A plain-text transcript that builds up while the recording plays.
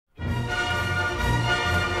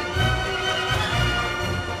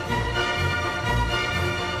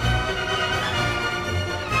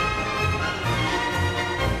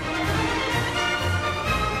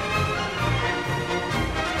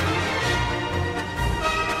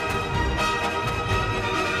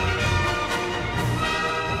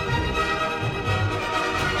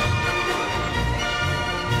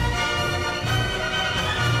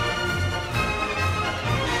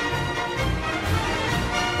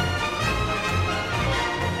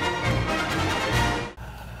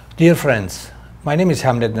Dear friends, my name is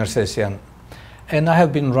Vahan Setyan, and I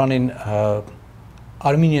have been running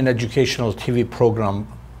Armenian educational TV program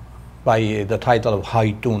by the title of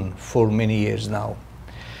Haitun for many years now.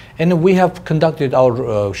 And we have conducted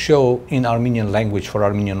our show in Armenian language for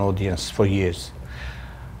Armenian audience for years.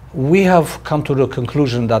 We have come to the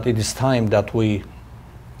conclusion that it is time that we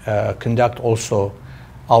conduct also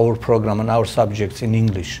our program and our subjects in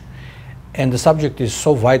English. And the subject is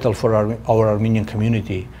so vital for our Armenian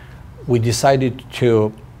community. We decided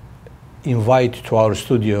to invite to our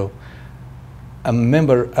studio a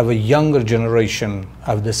member of a younger generation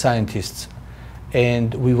of the scientists,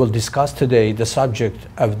 and we will discuss today the subject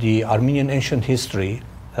of the Armenian ancient history,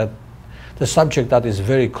 the subject that is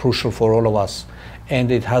very crucial for all of us, and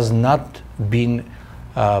it has not been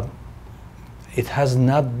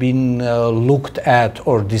looked at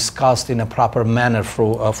or discussed in a proper manner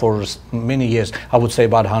for many years. I would say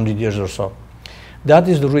about 100 years or so. That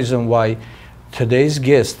is the reason why today's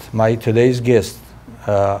guest,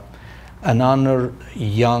 an honored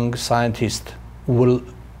young scientist, will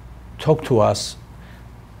talk to us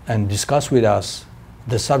and discuss with us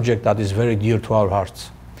the subject that is very dear to our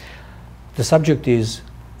hearts. The subject is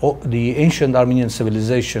the ancient Armenian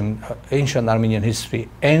civilization, ancient Armenian history,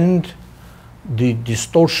 and the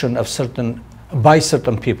distortion of by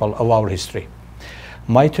certain people of our history.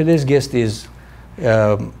 My today's guest is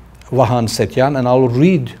Vahan Setyan, and I'll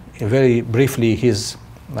read very briefly his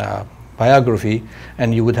biography,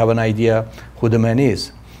 and you would have an idea who the man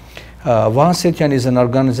is. Vahan Setyan is an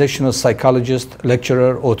organizational psychologist,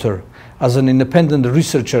 lecturer, author. As an independent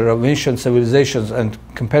researcher of ancient civilizations and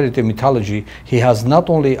comparative mythology, he has not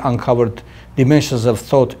only uncovered dimensions of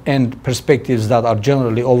thought and perspectives that are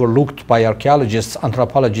generally overlooked by archaeologists,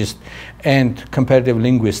 anthropologists, and comparative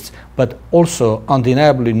linguists, but also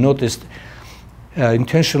undeniably noticed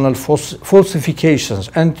intentional falsifications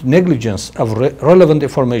and negligence of relevant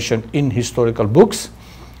information in historical books,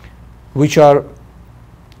 which are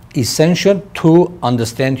essential to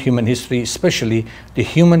understand human history, especially the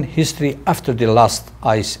human history after the last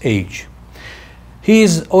ice age. He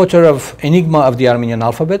is author of Enigma of the Armenian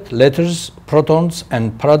Alphabet, Letters, Protons,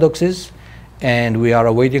 and Paradoxes, and we are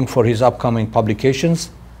awaiting for his upcoming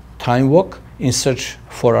publications, Time Walk, in Search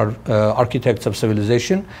for Architects of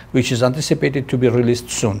Civilization, which is anticipated to be released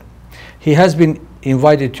soon. He has been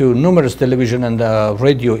invited to numerous television and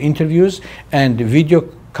radio interviews and video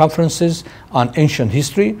conferences on ancient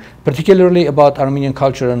history, particularly about Armenian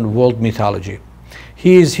culture and world mythology.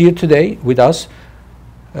 He is here today with us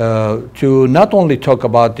to not only talk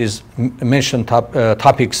about these mentioned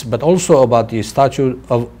topics, but also about the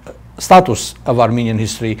status of Armenian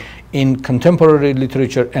history in contemporary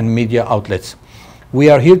literature and media outlets. We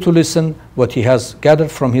are here to listen what he has gathered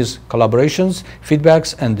from his collaborations,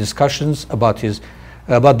 feedbacks, and discussions about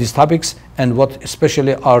these topics, and what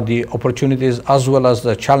especially are the opportunities as well as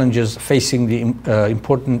the challenges facing the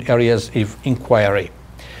important areas of inquiry.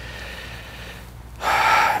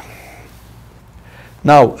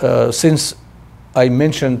 Now, since I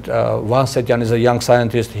mentioned Vahan Setyan is a young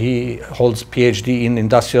scientist, he holds PhD in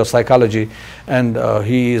industrial psychology, and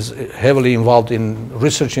he is heavily involved in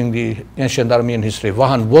researching the ancient Armenian history.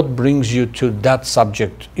 Vahan, what brings you to that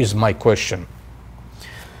subject is my question.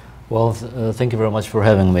 Well, thank you very much for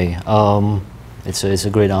having me. It's a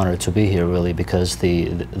great honor to be here, really, because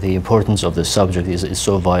the importance of the subject is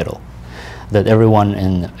so vital that everyone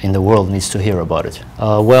in the world needs to hear about it.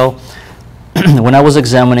 When I was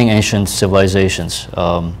examining ancient civilizations,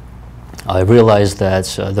 I realized that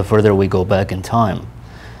the further we go back in time,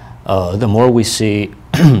 the more we see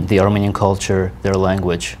the Armenian culture, their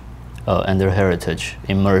language, and their heritage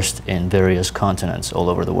immersed in various continents all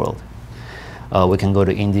over the world. We can go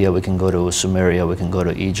to India, we can go to Sumeria, we can go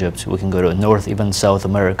to Egypt, we can go to North, even South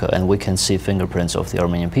America, and we can see fingerprints of the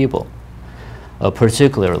Armenian people,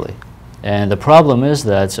 particularly. And the problem is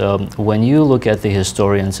that when you look at the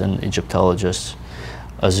historians and Egyptologists,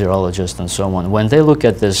 Assyriologists, and so on, when they look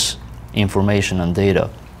at this information and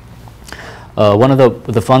data, one of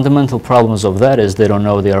the fundamental problems of that is they don't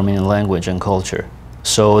know the Armenian language and culture.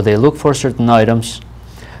 So they look for certain items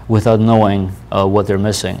without knowing what they're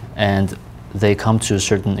missing, and they come to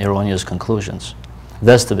certain erroneous conclusions.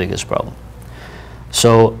 That's the biggest problem.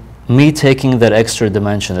 So me taking that extra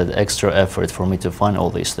dimension, that extra effort for me to find all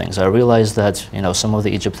these things, I realized that some of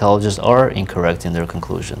the Egyptologists are incorrect in their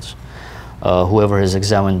conclusions. Whoever has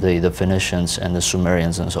examined the Phoenicians and the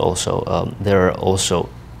Sumerians and so also, they're also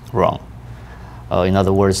wrong. In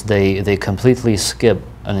other words, they completely skip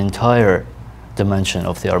an entire dimension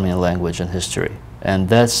of the Armenian language and history, and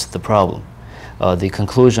that's the problem. The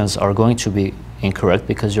conclusions are going to be incorrect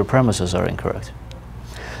because your premises are incorrect.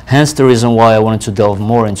 Hence the reason why I wanted to delve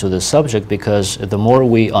more into this subject, because the more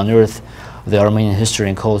we unearth the Armenian history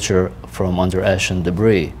and culture from under ash and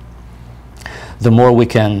debris, the more we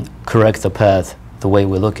can correct the path, the way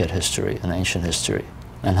we look at history and ancient history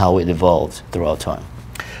and how it evolved throughout time.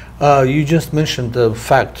 You just mentioned the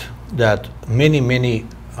fact that many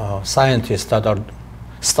scientists that are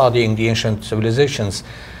studying the ancient civilizations,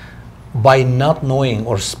 by not knowing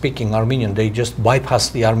or speaking Armenian, they just bypass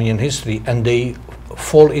the Armenian history and they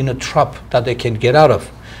fall in a trap that they can't get out of.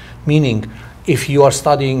 Meaning, if you are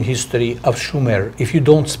studying history of Sumer, if you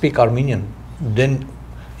don't speak Armenian, then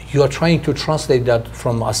you are trying to translate that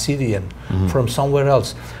from Assyrian, from somewhere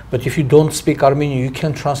else. But if you don't speak Armenian, you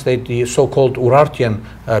can translate the so-called Urartian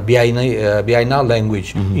Biayna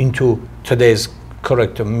language into today's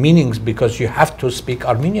correct meanings, because you have to speak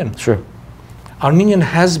Armenian. Sure. Armenian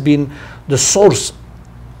has been the source,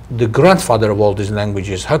 the grandfather of all these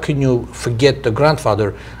languages. How can you forget the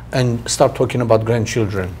grandfather and start talking about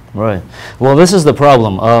grandchildren? Right. Well, this is the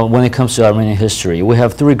problem when it comes to Armenian history. We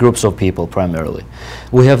have three groups of people primarily.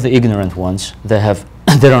 We have the ignorant ones. They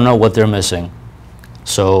don't know what they're missing,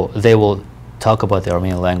 so they will talk about the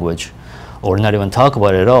Armenian language, or not even talk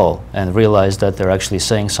about it at all, and realize that they're actually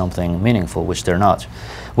saying something meaningful, which they're not.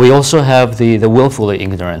 We also have the willfully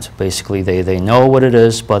ignorant. Basically, they know what it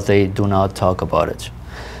is, but they do not talk about it.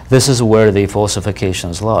 This is where the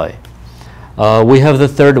falsifications lie. We have the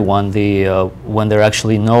third one, when they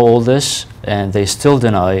actually know all this and they still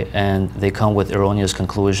deny, and they come with erroneous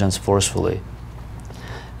conclusions forcefully.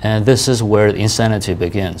 And this is where insanity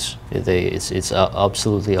begins. It's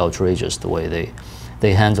absolutely outrageous the way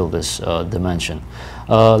they handle this dimension.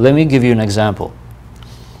 Let me give you an example.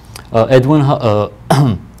 Edwin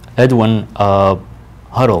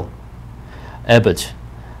Huddle, Abbott,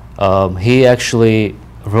 he actually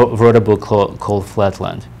wrote a book called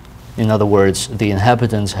Flatland. In other words, the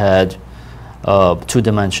inhabitants had 2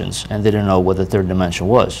 dimensions and they didn't know what the 3rd dimension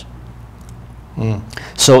was.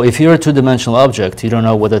 So if you're a 2-dimensional object, you don't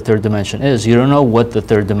know what the 3rd dimension is. You don't know what the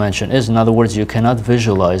 3rd dimension is. In other words, you cannot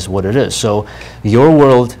visualize what it is. So your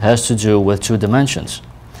world has to do with 2 dimensions.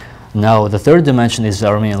 Now the 3rd dimension is the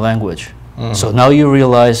Armenian language. So now you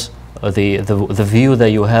realize the view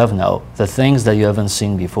that you have now, the things that you haven't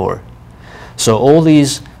seen before. So all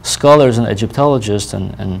these scholars and Egyptologists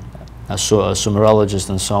and Sumerologists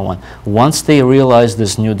and so on, once they realize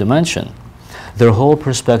this new dimension, their whole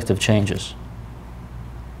perspective changes.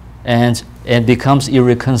 And it becomes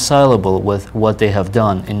irreconcilable with what they have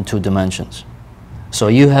done in 2 dimensions. So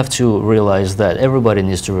you have to realize that. Everybody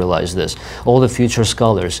needs to realize this. All the future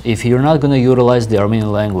scholars, if you're not going to utilize the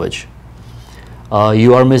Armenian language,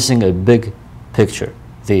 you are missing a big picture,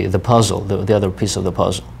 the puzzle, the other piece of the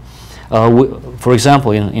puzzle. For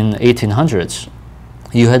example, in 1800s,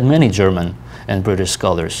 you had many German and British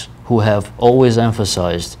scholars who have always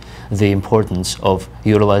emphasized the importance of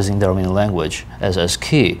utilizing the Armenian language as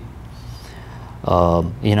key.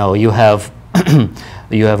 You know, you have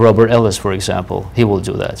you have Robert Ellis, for example. He will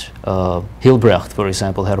do that. Hilbrecht, for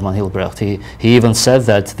example, Hermann Hilbrecht. He even said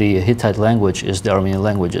that the Hittite language is the Armenian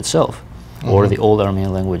language itself, or the old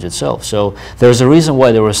Armenian language itself. So there's a reason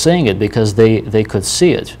why they were saying it, because they could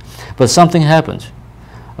see it. But something happened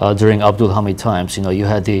during Abdul Hamid times. You know, you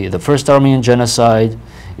had the first Armenian genocide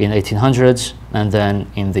in 1800s, and then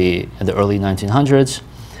in the early 1900s,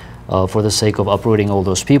 for the sake of uprooting all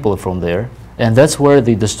those people from there. And that's where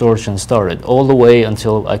the distortion started, all the way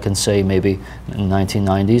until, I can say, maybe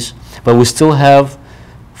 1990s. But we still have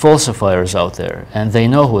falsifiers out there, and they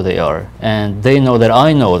know who they are, and they know that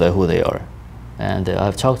I know who they are. And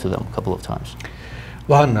I've talked to them a couple of times.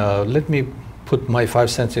 Vahan, let me put my 5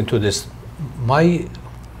 cents into this. My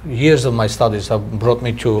years of my studies have brought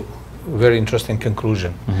me to a very interesting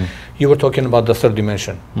conclusion. You were talking about the 3rd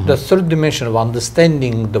dimension. The 3rd dimension of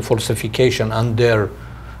understanding the falsification and their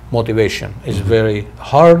motivation is very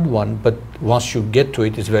hard one, but once you get to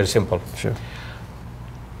it, it's very simple. Sure.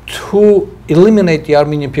 To eliminate the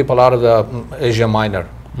Armenian people out of the Asia Minor,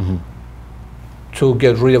 to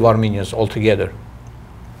get rid of Armenians altogether,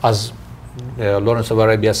 as Lawrence of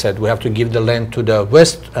Arabia said, we have to give the land to the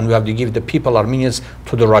West and we have to give the people, Armenians,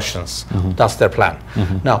 to the Russians. That's their plan.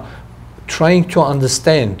 Now, trying to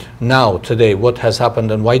understand now, today, what has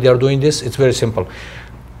happened and why they are doing this, it's very simple.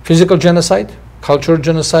 Physical genocide, cultural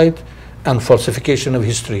genocide, and falsification of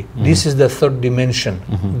history. This is the third dimension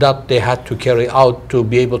that they had to carry out to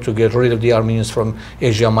be able to get rid of the Armenians from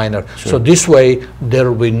Asia Minor. So this way,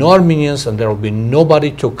 there will be no Armenians and there will be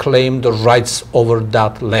nobody to claim the rights over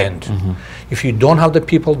that land. If you don't have the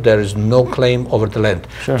people, there is no claim over the land.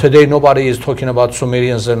 Today, nobody is talking about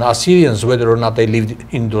Sumerians and Assyrians, whether or not they lived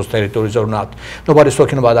in those territories or not. Nobody's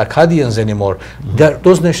talking about Akkadians anymore.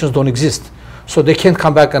 Those nations don't exist. So they can't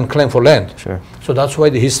come back and claim for land. So that's why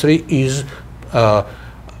the history is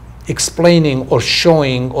explaining or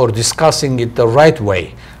showing or discussing it the right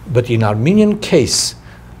way. But in Armenian case,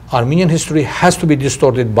 Armenian history has to be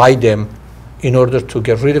distorted by them in order to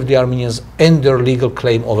get rid of the Armenians and their legal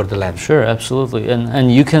claim over the land. Sure, absolutely.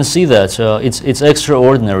 And you can see that. It's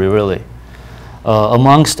extraordinary, really.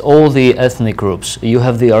 Amongst all the ethnic groups, you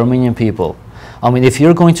have the Armenian people. I mean, if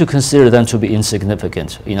you're going to consider them to be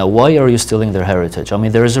insignificant, you know, why are you stealing their heritage? I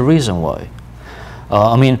mean, there is a reason why.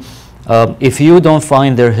 If you don't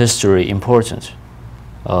find their history important,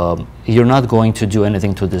 you're not going to do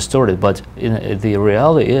anything to distort it. But the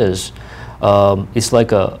reality is, it's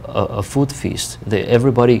like a food feast.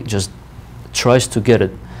 Everybody just tries to get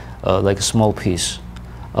it like a small piece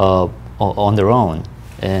on their own.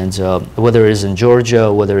 And whether it's in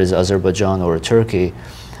Georgia, whether it's Azerbaijan or Turkey,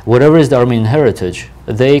 whatever is the Armenian heritage,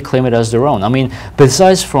 they claim it as their own. I mean,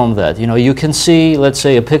 besides from that, you know, you can see, let's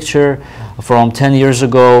say, a picture from 10 years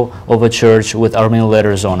ago of a church with Armenian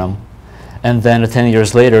letters on them, and then 10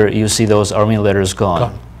 years later, you see those Armenian letters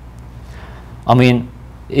gone. I mean,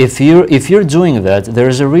 if you're doing that,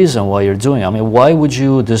 there's a reason why you're doing it. I mean, why would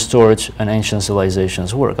you distort an ancient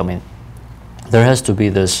civilization's work? I mean, there has to be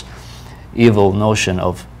this evil notion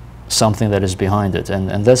of something that is behind it,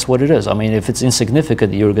 and that's what it is. I mean, if it's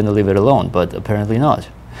insignificant, you're going to leave it alone, but apparently not.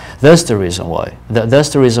 That's the reason why. That's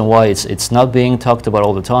the reason why it's not being talked about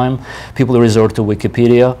all the time. People resort to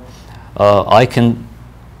Wikipedia. I can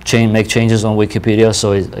make changes on Wikipedia,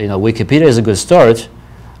 so you know, Wikipedia is a good start,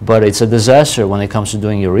 but it's a disaster when it comes to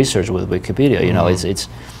doing your research with Wikipedia. You know,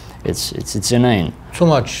 it's inane. Too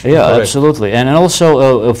much. Yeah, correct. Absolutely. And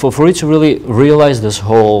also for you to really realize this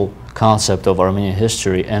whole concept of Armenian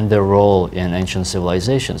history and their role in ancient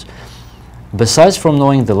civilizations, besides from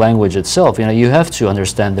knowing the language itself, you know, you have to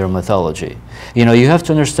understand their mythology. You know, you have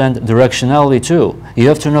to understand directionality too. You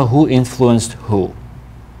have to know who influenced who.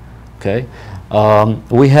 Okay,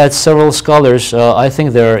 we had several scholars. I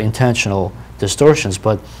think there are intentional distortions,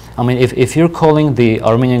 but I mean, if you're calling the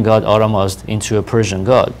Armenian god Aramazd into a Persian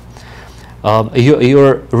god,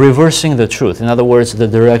 you're reversing the truth. In other words, the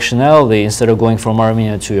directionality, instead of going from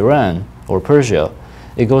Armenia to Iran or Persia,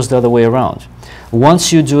 it goes the other way around.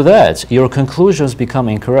 Once you do that, your conclusions become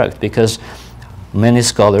incorrect, because many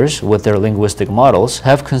scholars with their linguistic models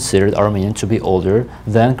have considered Armenian to be older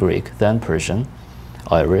than Greek, than Persian,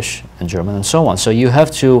 Irish, and German, and so on. So you have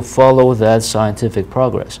to follow that scientific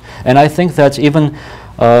progress. And I think that even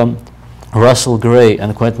Russell Gray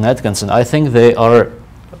and Quentin Atkinson, I think they are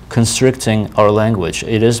constricting our language.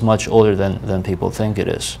 It is much older than people think it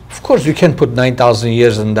is. Of course, you can put 9,000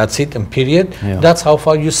 years and that's it, and period. Yeah. That's how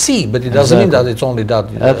far you see, but it doesn't mean that it's only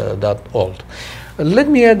that old. Let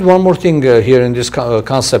me add one more thing here in this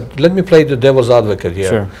concept. Let me play the devil's advocate here.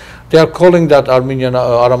 Sure. They are calling that Armenian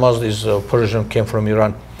Aramazd is Persian, came from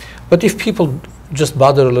Iran. But if people just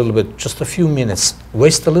bother a little bit, just a few minutes,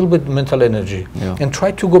 waste a little bit mental energy, and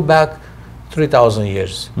try to go back 3,000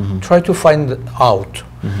 years, try to find out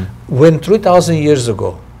when 3,000 years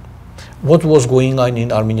ago, what was going on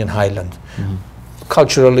in Armenian highland,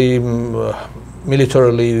 culturally,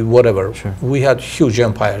 militarily, whatever. Sure. We had huge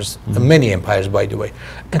empires, many empires, by the way.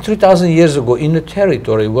 And 3,000 years ago, in a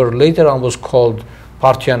territory where later on was called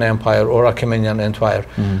Parthian Empire or Achaemenian Empire,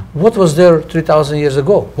 what was there 3,000 years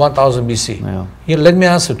ago, 1000 BC? Yeah, let me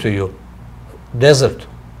answer to you. Desert,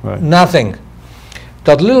 nothing.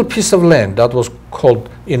 That little piece of land that was called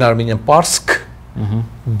in Armenian Parsk,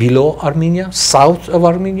 below Armenia, south of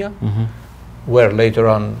Armenia, where later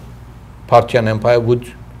on Parthian Empire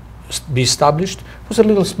would be established, was a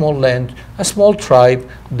little small land, a small tribe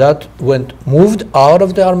that moved out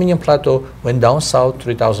of the Armenian plateau, went down south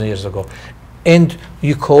 3,000 years ago. And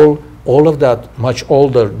you call all of that much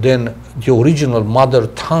older than the original mother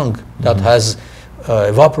tongue that has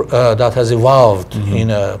evolved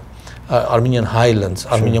in Armenian highlands,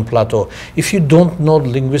 Armenian plateau. If you don't know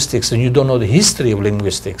linguistics and you don't know the history of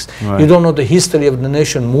linguistics, you don't know the history of the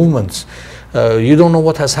nation movements, you don't know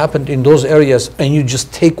what has happened in those areas, and you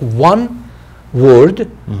just take one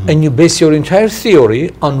word and you base your entire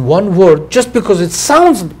theory on one word just because it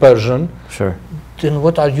sounds Persian, then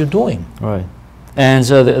what are you doing? Right. And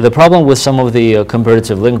the problem with some of the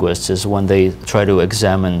comparative linguists is when they try to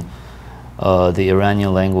examine the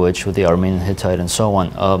Iranian language with the Armenian Hittite and so on.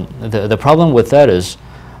 The problem with that is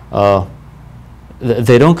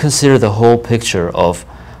they don't consider the whole picture of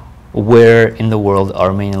where in the world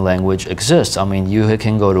Armenian language exists. I mean, you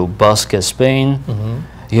can go to Basque, Spain,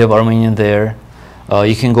 you have Armenian there.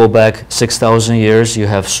 You can go back 6,000 years, you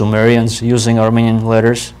have Sumerians using Armenian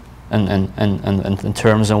letters and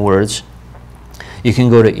terms and words. You can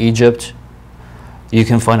go to Egypt, you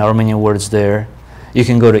can find Armenian words there. You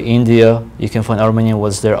can go to India, you can find Armenian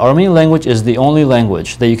words there. Armenian language is the only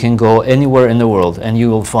language that you can go anywhere in the world and you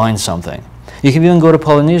will find something. You can even go to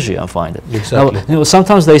Polynesia and find it. Exactly. Now,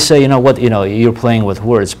 sometimes they say, you're playing with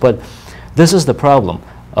words, but this is the problem.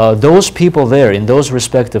 Those people there in those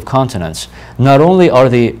respective continents, not only are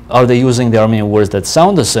they using the Armenian words that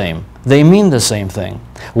sound the same, they mean the same thing.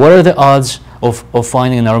 What are the odds of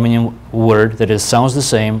finding an Armenian word that sounds the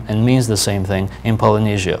same and means the same thing in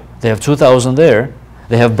Polynesia? They have 2,000 there.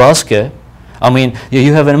 They have Basque. I mean,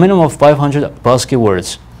 you have a minimum of 500 Basque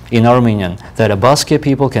words in Armenian that a Basque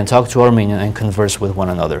people can talk to Armenian and converse with one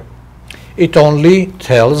another. It only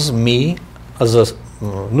tells me, as a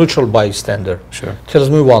neutral bystander, tells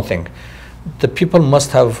me one thing. The people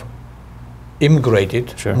must have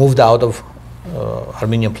immigrated, moved out of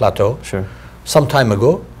Armenian plateau some time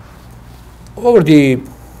ago over the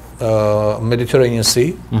Mediterranean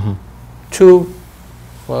Sea to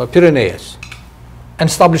Pyrenees and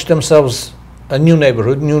established themselves a new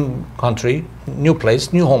neighborhood, new country, new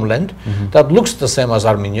place, new homeland that looks the same as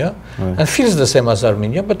Armenia and feels the same as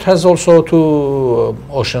Armenia, but has also two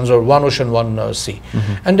oceans, or one ocean, one sea.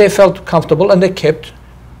 And they felt comfortable and they kept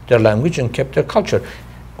their language and kept their culture.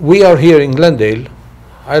 We are here in Glendale,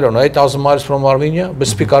 I don't know, 8,000 miles from Armenia, but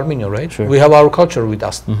speak Armenian, right? We have our culture with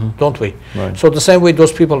us, don't we? So the same way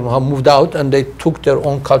those people have moved out and they took their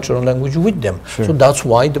own culture and language with them. So that's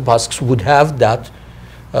why the Basques would have that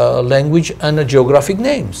language and geographic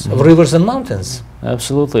names of rivers and mountains.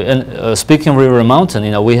 Absolutely. And speaking of river and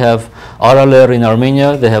mountain, we have Araler in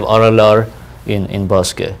Armenia, they have Aralar in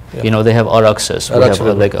Basque. They have Araxes, we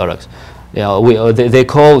have Lake Arax. They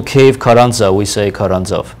call cave Karanza, we say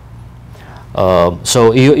Karanzav.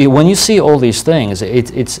 So when you see all these things,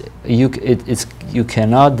 you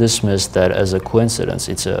cannot dismiss that as a coincidence.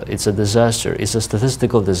 It's a disaster. It's a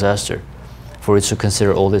statistical disaster for it to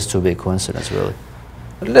consider all this to be a coincidence, really.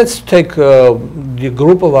 Let's take the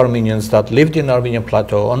group of Armenians that lived in Armenian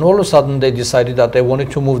plateau, and all of a sudden they decided that they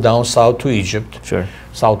wanted to move down south to Egypt,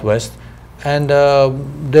 southwest, and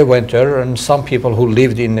they went there, and some people who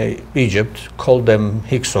lived in Egypt called them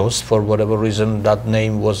Hyksos for whatever reason. That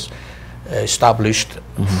name was established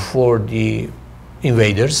for the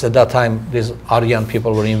invaders. At that time, these Aryan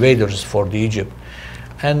people were invaders for the Egypt,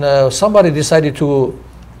 and somebody decided to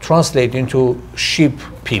translate into sheep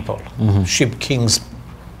people, sheep kings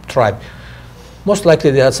tribe. Most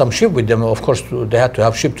likely they had some sheep with them. Of course, they had to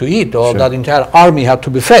have sheep to eat, or that entire army had to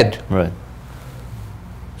be fed.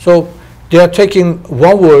 So they are taking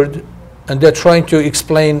one word and they're trying to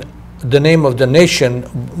explain the name of the nation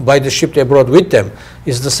by the sheep they brought with them.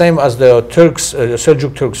 It's the same as the Turks,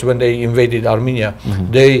 Seljuk Turks, when they invaded Armenia.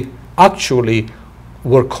 They actually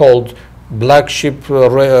were called black sheep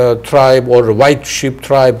tribe or white sheep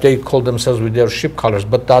tribe. They called themselves with their sheep colors,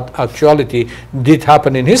 but that actuality did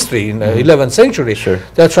happen in history in the 11th century.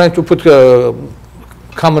 They're trying to put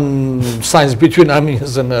common signs between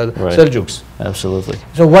Armenians and Seljuks. Absolutely.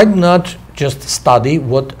 So why not just study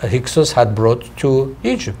what Hyksos had brought to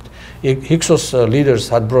Egypt? Hyksos leaders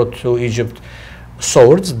had brought to Egypt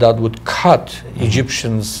swords that would cut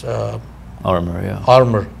Egyptians'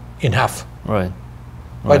 armor in half.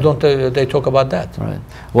 Why don't they talk about that?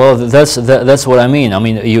 Well, that's what I mean. I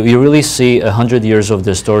mean, you really see 100 years of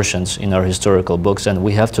distortions in our historical books, and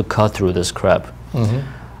we have to cut through this crap.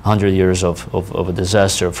 100 years of a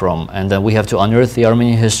disaster and then we have to unearth the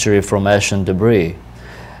Armenian history from ash and debris.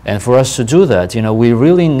 And for us to do that, we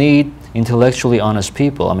really need intellectually honest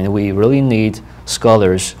people. I mean, we really need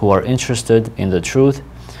scholars who are interested in the truth,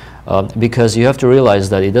 because you have to realize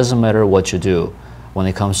that it doesn't matter what you do when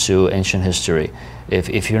it comes to ancient history.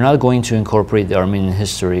 If you're not going to incorporate the Armenian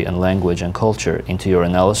history and language and culture into your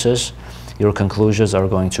analysis, your conclusions are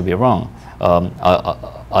going to be wrong.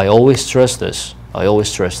 I always stress this.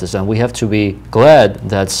 And we have to be glad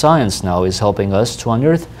that science now is helping us to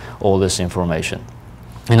unearth all this information.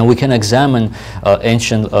 We can examine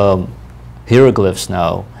ancient hieroglyphs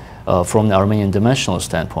now from the Armenian dimensional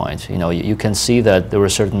standpoint. You can see that there were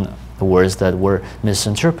certain words that were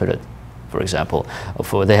misinterpreted. For example,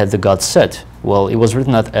 they had the god Set. Well, it was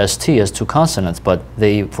written at ST as two consonants, but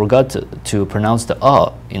they forgot to pronounce the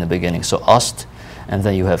A in the beginning. So Ast and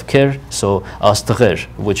then you have Kir, so Astagir,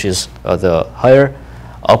 which is the higher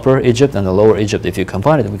upper Egypt and the lower Egypt. If you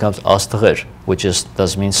combine it, it becomes Astagir, which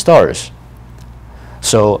does mean stars.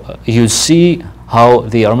 So you see how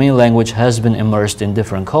the Armenian language has been immersed in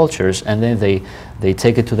different cultures, and then they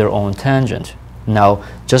take it to their own tangent. Now,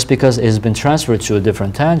 just because it has been transferred to a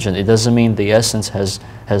different tangent, it doesn't mean the essence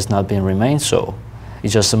has not been remained so.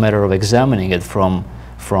 It's just a matter of examining it from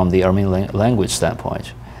the Armenian language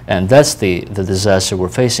standpoint. And that's the disaster we're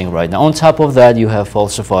facing right now. On top of that, you have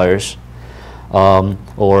falsifiers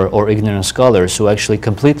or ignorant scholars who actually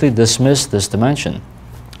completely dismiss this dimension,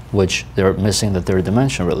 which they're missing the third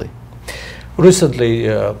dimension, really. Recently,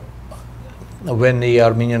 when the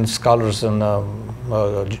Armenian scholars and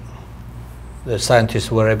the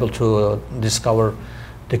scientists were able to discover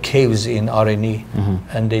the caves in Areni,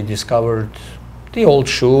 and they discovered the old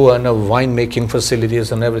shoe and wine-making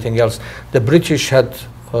facilities and everything else. The British had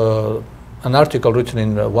an article written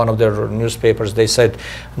in one of their newspapers. They said,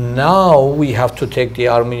 now we have to take the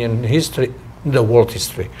Armenian history, the world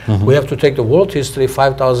history. We have to take the world history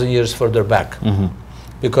 5,000 years further back.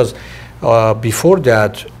 Because before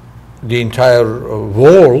that, the entire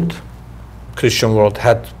world, Christian world,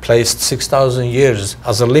 had placed 6,000 years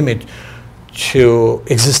as a limit to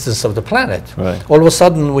existence of the planet. Right. All of a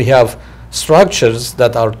sudden, we have structures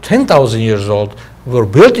that are 10,000 years old, were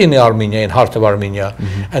built in Armenia, in heart of Armenia,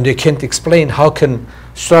 and they can't explain how can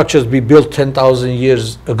structures be built 10,000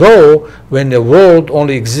 years ago when the world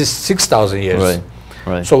only exists 6,000 years. Right.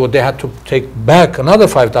 Right. So they had to take back another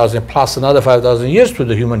 5,000 plus another 5,000 years to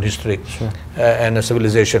the human history and a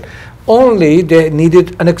civilization. Only they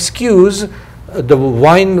needed an excuse. The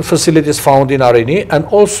wine facilities found in Areni, and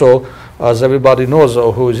also, as everybody knows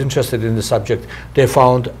who is interested in the subject, they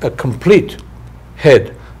found a complete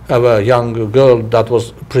head of a young girl that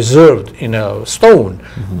was preserved in a stone.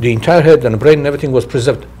 The entire head and brain and everything was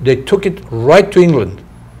preserved. They took it right to England.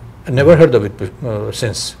 I never heard of it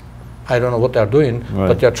since. I don't know what they're doing,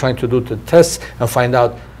 but they're trying to do the tests and find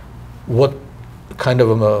out what kind of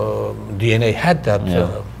DNA had that,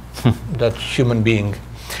 that human being.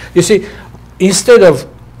 You see, instead of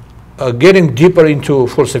getting deeper into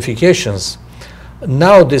falsifications,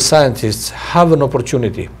 now the scientists have an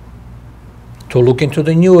opportunity to look into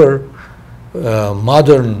the newer,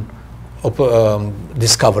 modern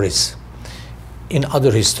discoveries in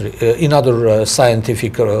other history, in other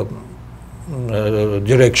scientific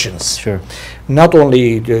directions. Sure. Not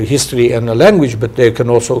only the history and the language, but they can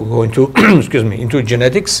also go into, excuse me, into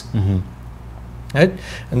genetics. Right?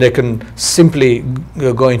 And they can simply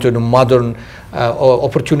go into the modern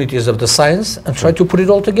opportunities of the science and try to put it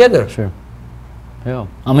all together. Sure. Yeah.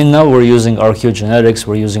 I mean, now we're using archaeogenetics,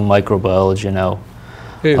 we're using microbiology now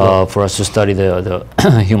for us to study the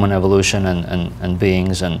human evolution and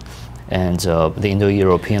beings and the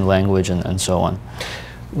Indo-European language and so on.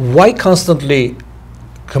 Why constantly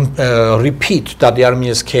repeat that the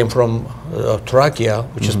Armenians came from Thracia,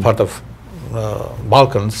 which is part of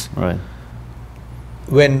Balkans, right,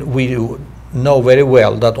 when we know very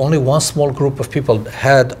well that only one small group of people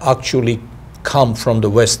had actually come from the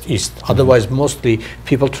west-east. Otherwise, mostly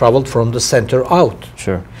people traveled from the center out.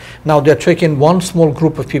 Sure. Now they're taking one small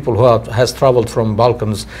group of people who has traveled from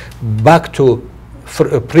Balkans back to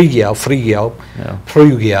Phrygia,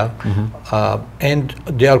 and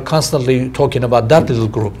they are constantly talking about that little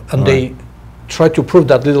group, and they try to prove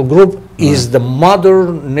that little group is the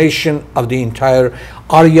mother nation of the entire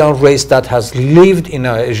Aryan race that has lived in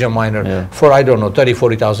Asia Minor for, I don't know, 30,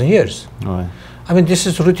 40,000 years. Right. I mean, this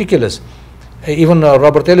is ridiculous. Even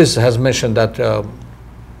Robert Ellis has mentioned that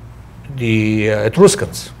the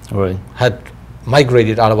Etruscans had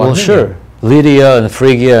migrated out of Armenia. Well, sure. Lydia and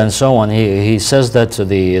Phrygia and so on, he says that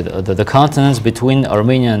the continents between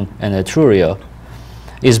Armenia and Etruria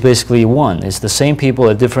is basically one. It's the same people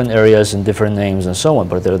at different areas and different names and so on,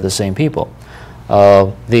 but they're the same people.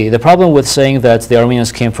 The problem with saying that the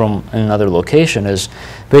Armenians came from another location is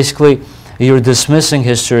basically you're dismissing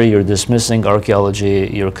history, you're dismissing archaeology,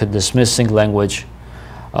 you're dismissing language,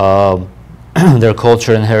 their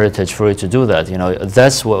culture and heritage for you to do that. You know,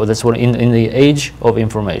 that's what in the age of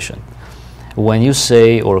information, when you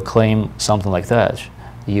say or claim something like that,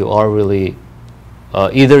 you are really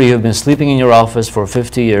either you have been sleeping in your office for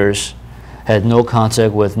 50 years, had no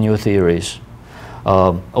contact with new theories,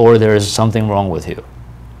 or there is something wrong with you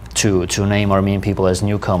to name Armenian people as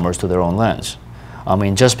newcomers to their own lands. I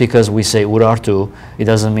mean, just because we say Urartu, it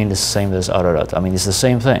doesn't mean the same as Ararat. I mean, it's the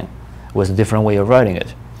same thing with a different way of writing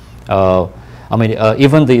it. I mean,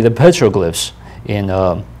 even the petroglyphs in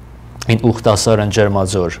Ukhtasar and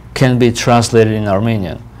Jermazor can be translated in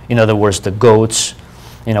Armenian. In other words, the goats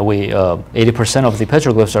you know, 80% of the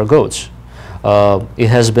petroglyphs are goats. It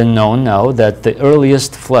has been known now that the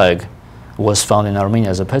earliest flag was found in Armenia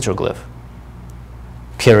as a petroglyph,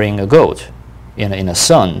 carrying a goat in a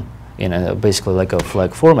sun, in a basically like a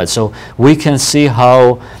flag format. So we can see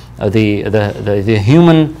how the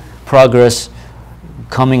human progress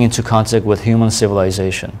coming into contact with human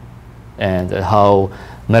civilization, and how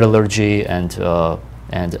metallurgy and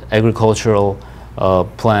agricultural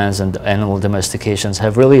plans and animal domestications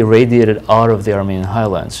have really radiated out of the Armenian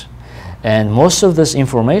highlands. And most of this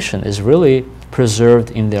information is really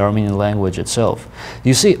preserved in the Armenian language itself.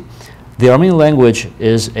 You see, the Armenian language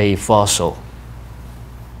is a fossil.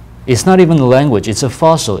 It's not even a language, it's a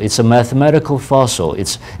fossil. It's a mathematical fossil.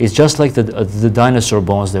 It's just like the dinosaur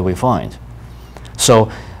bones that we find.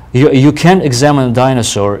 So you can't examine a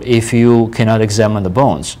dinosaur if you cannot examine the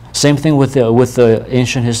bones. Same thing with the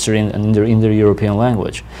ancient history in the European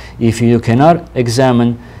language. If you cannot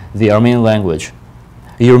examine the Armenian language,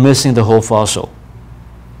 you're missing the whole fossil.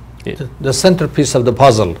 The centerpiece of the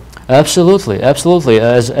puzzle. Absolutely, absolutely.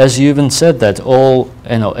 As you even said that all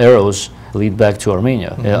arrows lead back to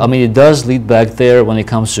Armenia. I mean, it does lead back there when it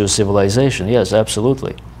comes to civilization. Yes,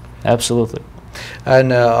 absolutely, absolutely.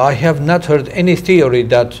 And I have not heard any theory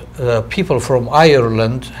that people from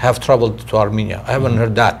Ireland have traveled to Armenia. I haven't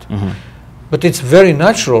heard that. But it's very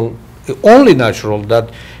natural, only natural,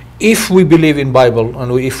 that if we believe in Bible,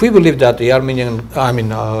 and if we believe that the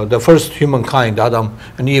the first humankind, Adam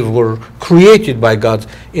and Eve, were created by God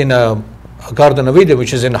in a Garden of Eden,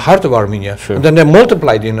 which is in the heart of Armenia, sure. And then they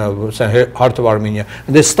multiplied in the heart of Armenia,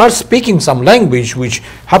 and they start speaking some language which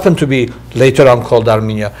happened to be later on called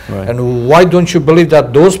Armenia. Right. And why don't you believe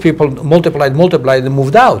that those people multiplied and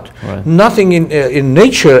moved out? Right. Nothing in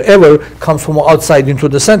nature ever comes from outside into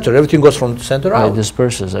the center. Everything goes from the center out. It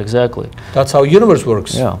disperses, exactly. That's how universe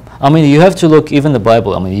works. Yeah, I mean, you have to look, even the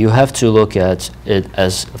Bible, I mean, you have to look at it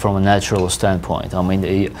as from a natural standpoint. I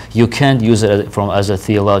mean, you can't use it as a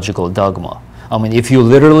theological dogma. I mean, if you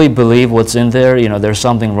literally believe what's in there, there's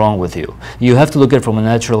something wrong with you. You have to look at it from a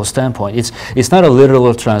natural standpoint. It's not a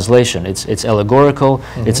literal translation. It's allegorical.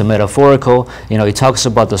 It's a metaphorical. It talks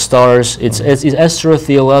about the stars. It's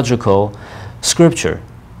astrotheological scripture.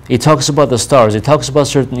 It talks about the stars. It talks about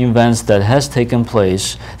certain events that has taken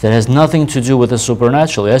place that has nothing to do with the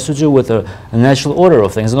supernatural. It has to do with a natural order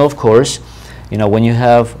of things. And of course, when you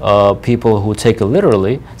have people who take it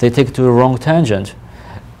literally, they take it to a wrong tangent.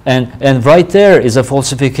 And right there is a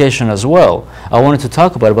falsification as well. I wanted to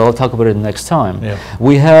talk about it, but I'll talk about it next time. Yeah.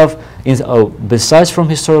 We have, besides from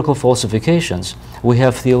historical falsifications, we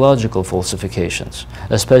have theological falsifications,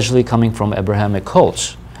 especially coming from Abrahamic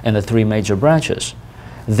cults and the three major branches.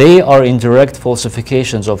 They are indirect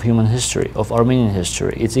falsifications of human history, of Armenian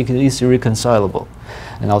history. It's irreconcilable.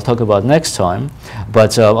 And I'll talk about next time,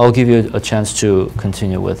 but I'll give you a chance to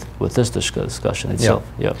continue with this discussion itself.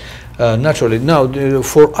 Yeah. Naturally. Now,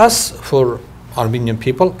 for us, for Armenian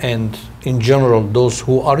people, and in general, those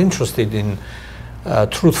who are interested in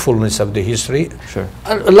truthfulness of the history, sure.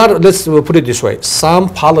 Let's put it this way. Some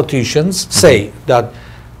politicians say that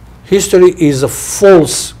history is a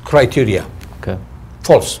false criteria. Okay.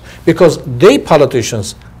 False. Because they,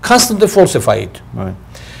 politicians, constantly falsify it. Right.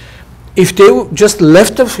 If they just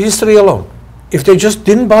left the history alone, if they just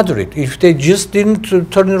didn't bother it, if they just didn't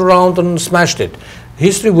turn it around and smashed it,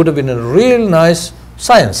 history would have been a real nice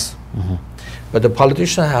science. But the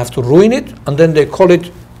politicians have to ruin it, and then they call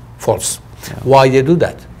it false. Yeah. Why they do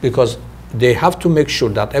that? Because they have to make sure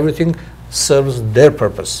that everything serves their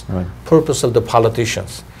purpose, right. Purpose of the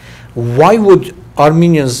politicians. Why would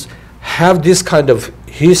Armenians have this kind of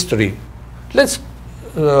history? Let's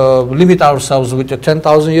limit ourselves with the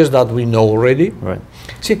 10,000 years that we know already. Right.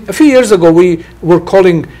 See, a few years ago we were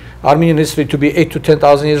calling Armenian history to be 8 to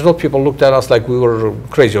 10,000 years old. People looked at us like we were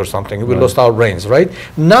crazy or something. We lost our brains, right?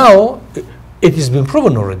 Now it has been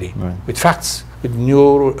proven already, with facts, with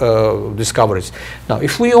new discoveries. Now,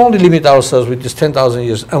 if we only limit ourselves with this 10,000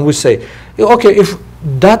 years and we say, okay, if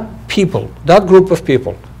that group of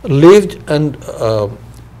people lived and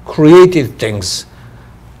created things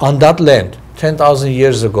on that land 10,000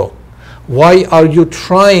 years ago, why are you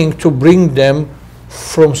trying to bring them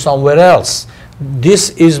from somewhere else? This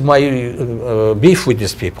is my beef with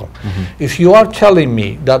these people. If you are telling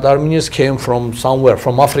me that Armenians came from somewhere,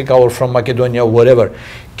 from Africa or from Macedonia or whatever,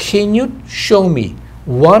 can you show me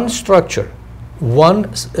one structure,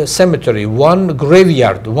 one cemetery, one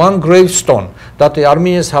graveyard, one gravestone that the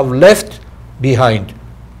Armenians have left behind?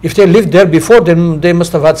 If they lived there before, then they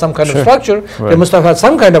must have had some kind of structure. Right. They must have had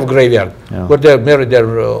some kind of graveyard where they buried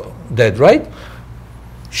their dead, right?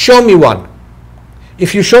 Show me one.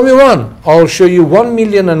 If you show me one, I'll show you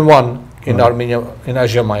 1,000,001 in Armenia, in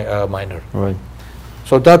Asia Minor. Right.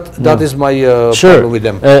 So that is my sure. problem with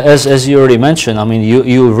them. As you already mentioned, I mean,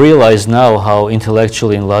 you realize now how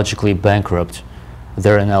intellectually and logically bankrupt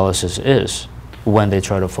their analysis is when they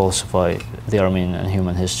try to falsify the Armenian and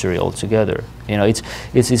human history altogether. You know,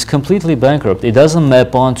 it's completely bankrupt. It doesn't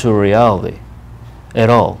map onto reality at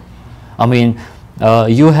all. I mean,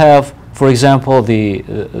 you have, for example,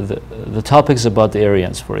 the topics about the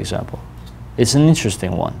Aryans, for example. It's an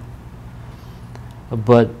interesting one.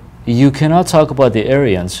 But you cannot talk about the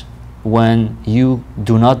Aryans when you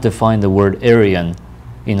do not define the word Aryan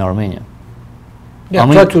in Armenian. Yeah, I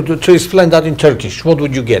mean, try to explain that in Turkish. What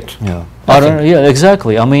would you get? Yeah, yeah,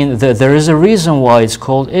 exactly. I mean, there is a reason why it's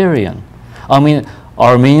called Aryan. I mean,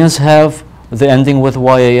 Armenians have the ending with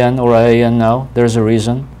YAN or IAN now. There's a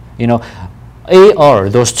reason. You know, AR,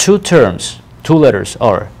 those two terms, two letters,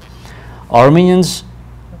 R. Armenians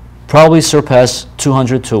probably surpass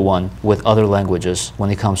 200 to 1 with other languages when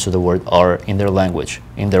it comes to the word R in their language,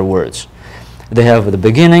 in their words. They have the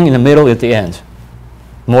beginning, in the middle, at the end.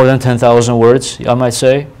 More than 10,000 words, I might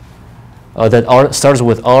say, that R starts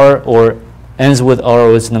with R or ends with R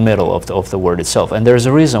or is in the middle of the word itself. And there's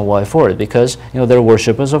a reason why for it, because they're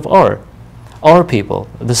worshippers of R people,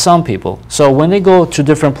 the Sun people. So when they go to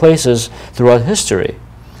different places throughout history,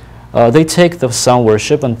 they take the sun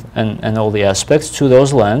worship and all the aspects to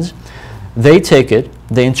those lands. They take it,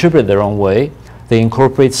 they interpret their own way, they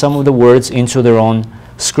incorporate some of the words into their own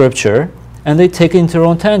scripture, and they take it into their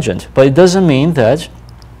own tangent. But it doesn't mean that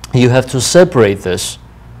you have to separate this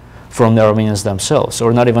from the Armenians themselves,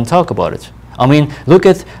 or not even talk about it. I mean, look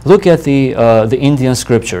at the Indian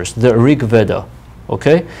scriptures, the Rig Veda.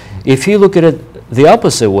 Okay, if you look at it the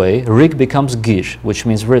opposite way, Rig becomes Gir, which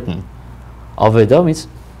means written. Aveda means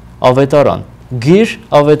Avetaran. Gir,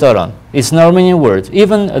 Avetaran. It's an Armenian word.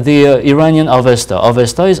 Even the Iranian Avesta.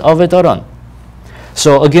 Avesta is Avetaran.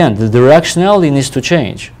 So again, the directionality needs to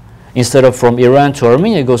change. Instead of from Iran to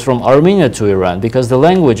Armenia, it goes from Armenia to Iran because the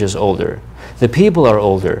language is older. The people are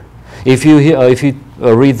older. If you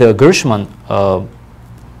read the Gershman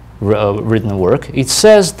written work, it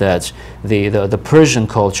says that the Persian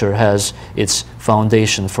culture has its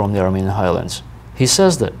foundation from the Armenian highlands. He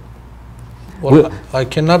says that. Well, I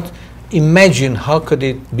cannot imagine how could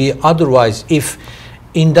it be otherwise if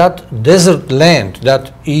in that desert land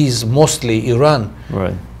that is mostly Iran,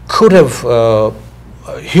 right, could have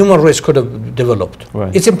human race could have developed.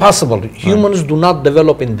 Right. It's impossible. Humans do not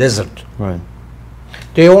develop in desert. Right.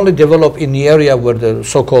 They only develop in the area where the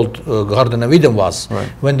so-called Garden of Eden was. Right.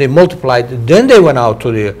 When they multiplied, then they went out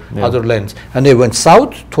to the other lands, and they went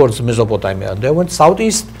south towards Mesopotamia, and they went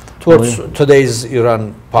southeast towards today's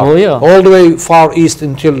Iran part, all the way far east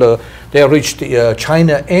until they reached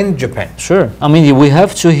China and Japan. Sure. I mean, we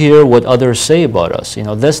have to hear what others say about us.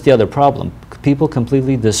 That's the other problem. People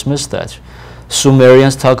completely dismiss that.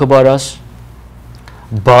 Sumerians talk about us.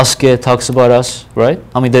 Basque talks about us, right?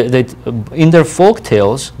 I mean, they in their folk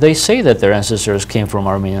tales, they say that their ancestors came from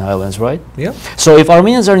Armenian highlands, right? Yeah. So if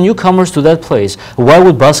Armenians are newcomers to that place, why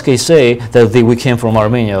would Basque say that we came from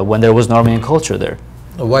Armenia when there was an Armenian culture there?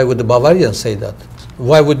 Why would the Bavarians say that?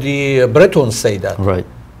 Why would the Bretons say that? Right,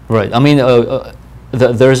 right. I mean,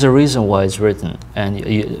 there's a reason why it's written, and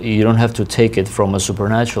you don't have to take it from a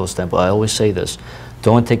supernatural standpoint. I always say this.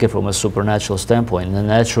 Don't take it from a supernatural standpoint. The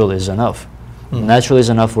natural is enough. Natural is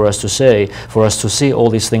enough for us to say, for us to see all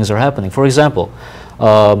these things are happening. For example,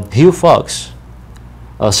 Hugh Fox,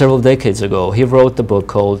 several decades ago, he wrote the book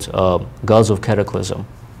called Gods of Cataclysm.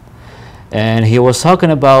 And he was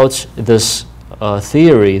talking about this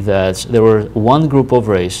theory that there were one group of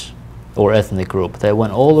race or ethnic group that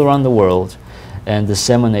went all around the world and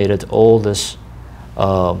disseminated all this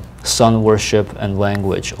sun worship and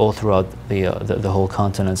language all throughout the whole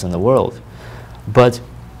continents in the world. But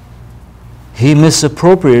he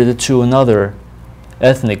misappropriated it to another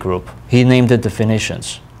ethnic group. He named it the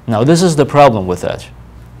Phoenicians. Now this is the problem with that.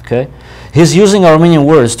 Okay? He's using Armenian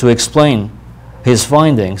words to explain his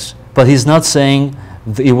findings, but he's not saying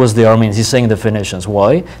it was the Armenians. He's saying the Phoenicians.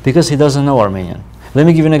 Why? Because he doesn't know Armenian. Let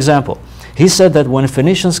me give you an example. He said that when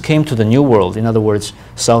Phoenicians came to the New World, in other words,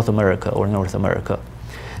 South America or North America,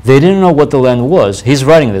 they didn't know what the land was. He's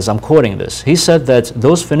writing this, I'm quoting this. He said that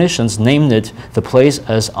those Phoenicians named it, the place,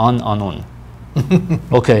 as An-Anun.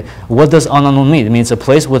 Okay, what does An-Anun mean? It means a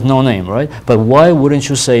place with no name, right? But why wouldn't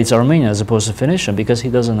you say it's Armenian as opposed to Phoenician? Because he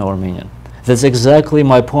doesn't know Armenian. That's exactly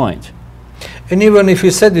my point. And even if he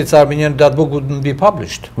said it's Armenian, that book wouldn't be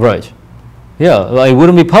published. Right. Yeah, it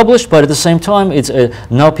wouldn't be published, but at the same time, it's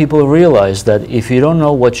now people realize that if you don't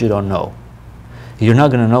know what you don't know, you're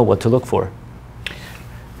not going to know what to look for.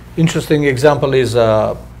 Interesting example is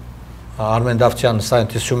Armen Davtyan,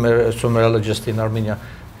 scientist, Sumerologist in Armenia.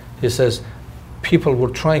 He says people were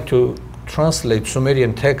trying to translate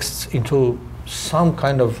Sumerian texts into some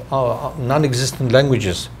kind of non-existent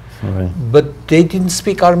languages, but they didn't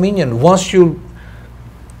speak Armenian. Once you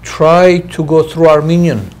try to go through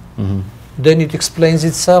Armenian, then it explains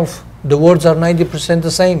itself. The words are 90%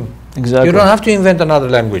 the same. Exactly. You don't have to invent another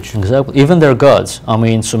language. Exactly. Even their gods. I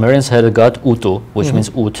mean, Sumerians had a god Utu, which means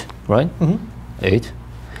Ut, right? 8.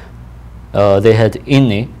 They had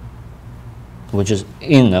Inni, which is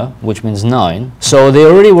Inna, which means 9. So they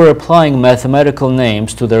already were applying mathematical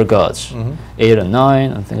names to their gods, 8 and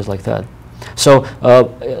 9 and things like that. So,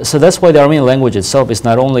 so that's why the Armenian language itself is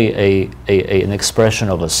not only an expression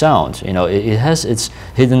of a sound. You know, it has its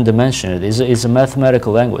hidden dimension. It's a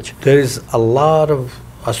mathematical language. There is a lot of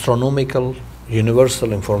astronomical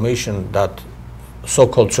universal information that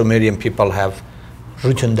so-called Sumerian people have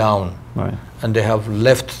written down, and they have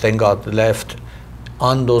left, thank God, left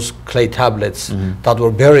on those clay tablets that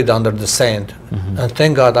were buried under the sand, and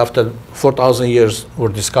thank God after 4,000 years were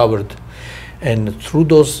discovered. And through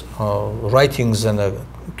those writings and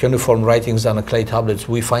cuneiform writings on the clay tablets,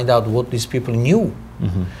 we find out what these people knew.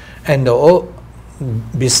 And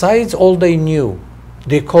besides all they knew,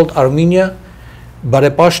 they called Armenia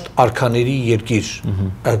Barepasht Arkaneri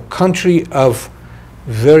Yergir, a country of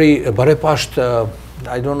very, Barepasht,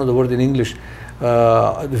 I don't know the word in English,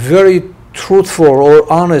 very truthful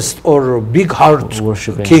or honest or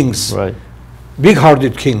big-hearted kings,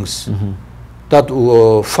 big-hearted kings. That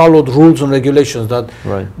followed rules and regulations, that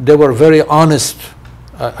they were very honest.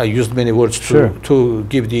 I used many words to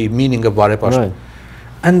give the meaning of Barepasht.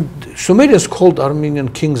 And Sumerians called Armenian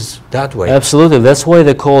kings that way. Absolutely. That's why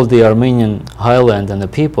they called the Armenian highland and the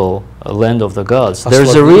people a land of the gods.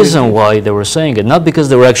 There's a reason why they were saying it, not because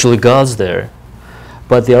there were actually gods there,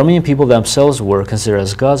 but the Armenian people themselves were considered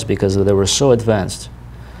as gods because they were so advanced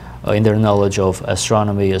in their knowledge of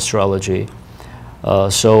astronomy, astrology.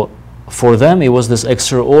 So for them, it was this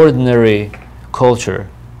extraordinary culture,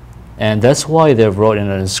 and that's why they wrote in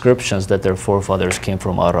their inscriptions that their forefathers came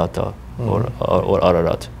from Arata or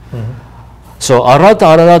Ararat. So Arat,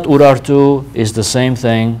 Ararat, Urartu is the same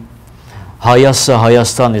thing. Hayasa,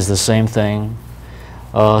 Hayastan is the same thing.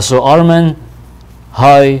 So Armen,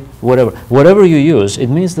 Hay, whatever you use, it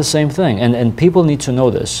means the same thing, and people need to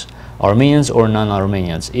know this. Armenians or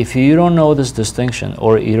non-Armenians. If you don't know this distinction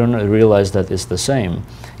or you don't realize that it's the same,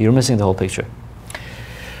 you're missing the whole picture.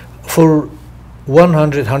 For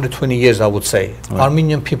 100, 120 years, I would say,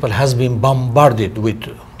 Armenian people has been bombarded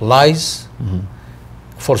with lies,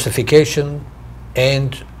 falsification,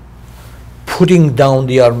 and putting down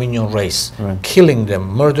the Armenian race, killing them,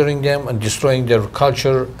 murdering them, and destroying their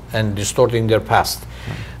culture and distorting their past.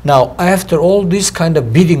 Now, after all this kind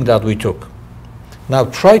of beating that we took, now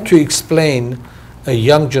try to explain a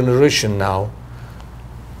young generation now,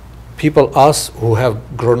 people, us who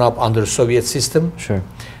have grown up under Soviet system,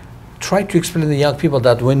 try to explain to the young people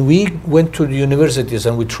that when we went to the universities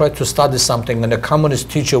and we tried to study something and a communist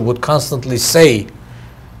teacher would constantly say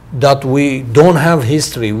that we don't have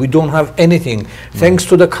history, we don't have anything, thanks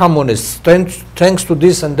to the communists, thanks to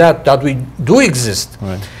this and that, that we do exist.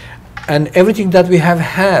 And everything that we have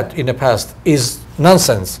had in the past is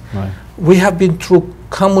nonsense. We have been through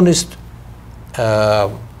communist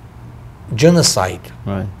genocide.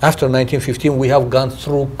 After 1915, we have gone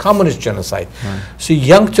through communist genocide. See,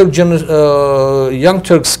 young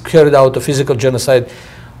Turks carried out a physical genocide.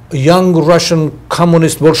 Young Russian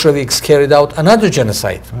communist Bolsheviks carried out another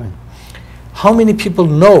genocide. How many people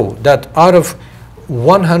know that out of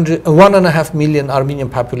 1.5 million Armenian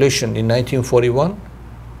population in 1941,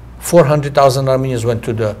 400,000 Armenians went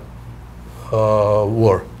to the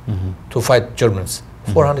war to fight Germans?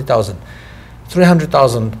 400,000.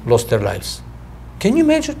 300,000 lost their lives. Can you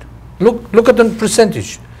imagine? Look at the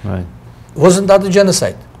percentage. Wasn't that a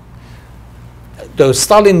genocide? The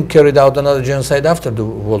Stalin carried out another genocide after the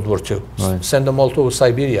World War II. Send them all to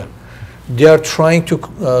Siberia. They are trying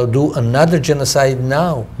to do another genocide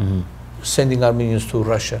now, sending Armenians to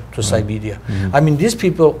Russia, to Siberia. I mean, these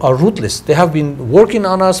people are ruthless. They have been working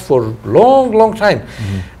on us for a long, long time.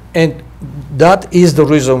 And that is the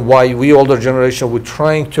reason why we, older generation, we're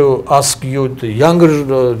trying to ask you, the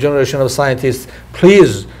younger generation of scientists,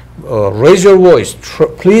 please raise your voice.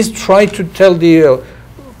 Please try to tell the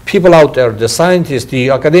people out there, the scientists, the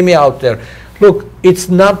academia out there, look, it's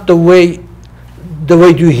not the way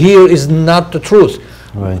you hear is not the truth.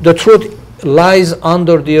 The truth lies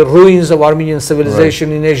under the ruins of Armenian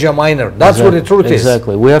civilization in Asia Minor. That's what the truth is.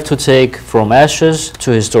 Exactly. We have to take from ashes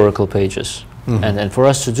to historical pages. And for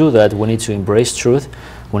us to do that, we need to embrace truth.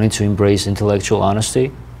 We need to embrace intellectual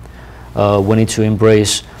honesty. We need to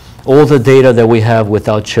embrace all the data that we have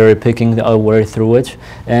without cherry picking our way through it.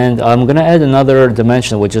 And I'm going to add another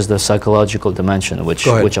dimension, which is the psychological dimension, which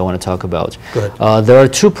I want to talk about. There are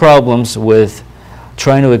two problems with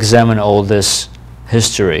trying to examine all this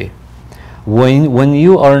history. When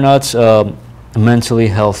you are not mentally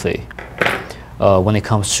healthy, when it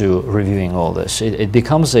comes to reviewing all this, it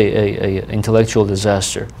becomes a intellectual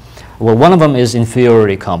disaster. Well, one of them is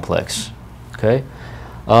inferiority complex. Okay.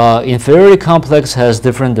 Inferiority complex has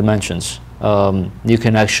different dimensions. You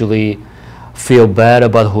can actually feel bad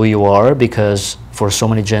about who you are because for so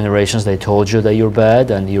many generations they told you that you're bad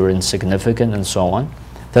and you're insignificant and so on.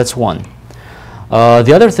 That's one.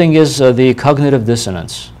 The other thing is the cognitive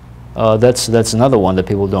dissonance. That's another one that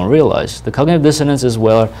people don't realize. The cognitive dissonance is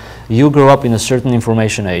where you grow up in a certain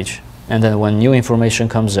information age, and then when new information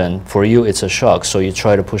comes in, for you it's a shock, so you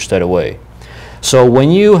try to push that away. So when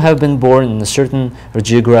you have been born in a certain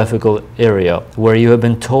geographical area where you have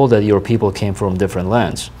been told that your people came from different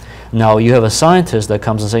lands, now you have a scientist that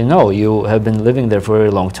comes and says, no, you have been living there for a very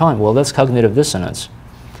long time. Well, that's cognitive dissonance.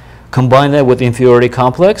 Combine that with inferiority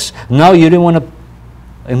complex, now you didn't want to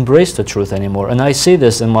embrace the truth anymore. And I see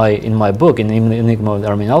this in my book, in Enigma of the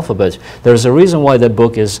Armenian Alphabet. There's a reason why that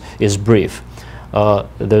book is brief. I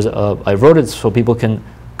wrote it so people can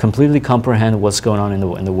completely comprehend what's going on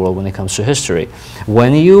in the world when it comes to history.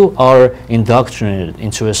 When you are indoctrinated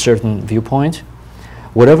into a certain viewpoint,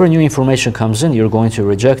 whatever new information comes in, you're going to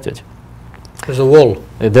reject it. There's a wall.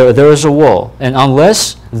 There is a wall. And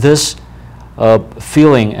unless this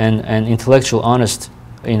feeling and intellectual honest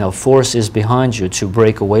force is behind you to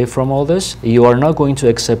break away from all this, you are not going to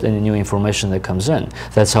accept any new information that comes in.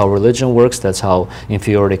 That's how religion works, that's how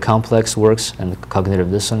inferiority complex works, and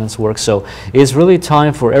cognitive dissonance works. So it's really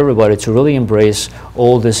time for everybody to really embrace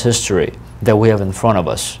all this history that we have in front of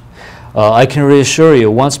us. I can reassure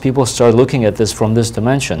you, once people start looking at this from this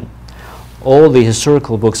dimension, all the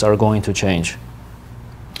historical books are going to change.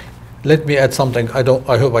 Let me add something. I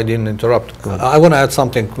hope I didn't interrupt. I want to add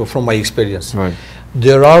something from my experience. Right.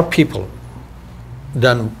 There are people,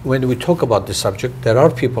 then when we talk about this subject, there are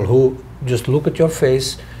people who just look at your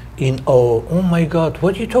face in, oh my God,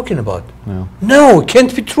 what are you talking about? Yeah. No, it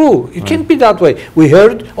can't be true. It can't be that way. We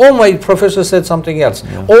heard, oh, my professor said something else.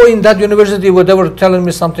 Yeah. Oh, in that university, whatever, telling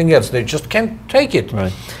me something else. They just can't take it.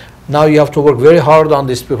 Right. Now you have to work very hard on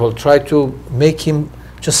these people. Try to make him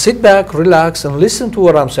just sit back, relax, and listen to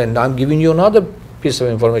what I'm saying. I'm giving you another piece of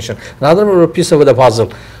information, another piece of the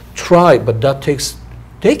puzzle. Try, but that takes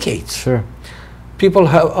decades. Sure. People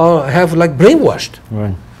have like brainwashed.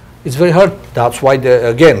 Right. It's very hard. That's why,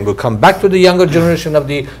 again, we come back to the younger generation of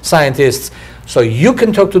the scientists. So you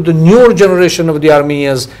can talk to the newer generation of the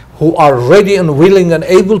Armenians who are ready and willing and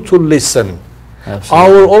able to listen. Absolutely.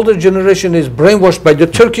 Our older generation is brainwashed by the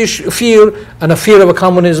Turkish fear and a fear of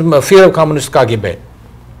communism, a fear of communist KGB.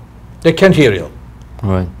 They can't hear you.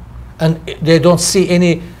 Right. And they don't see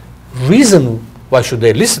any reason why should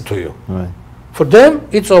they listen to you. Right. For them,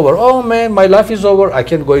 it's over. Oh man, my life is over. I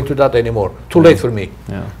can't go into that anymore. Too late for me.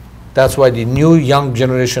 Yeah. That's why the new young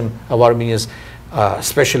generation of Armenians,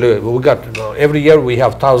 especially we got every year we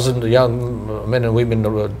have 1,000 young men and women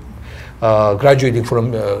graduating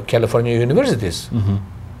from California universities. Mm-hmm.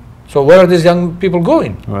 So where are these young people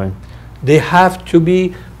going? Right. They have to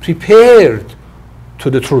be prepared to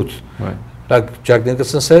the truth. Right. Like Jack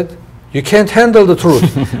Nicholson said, you can't handle the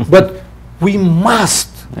truth, but we must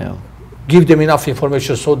give them enough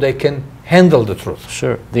information so they can handle the truth.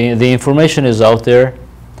 Sure. The information is out there.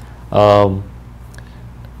 And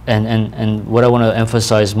what I want to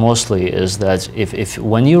emphasize mostly is that if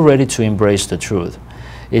when you're ready to embrace the truth,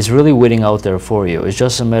 it's really waiting out there for you. It's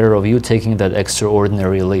just a matter of you taking that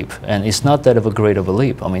extraordinary leap. And it's not that great of a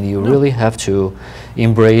leap. I mean, you really have to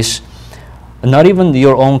embrace not even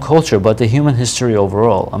your own culture, but the human history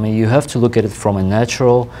overall. I mean, you have to look at it from a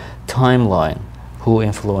natural timeline, who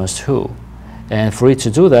influenced who. And for you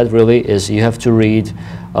to do that, really, is you have to read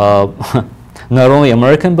not only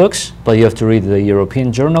American books, but you have to read the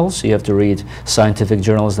European journals, you have to read scientific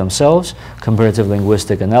journals themselves, comparative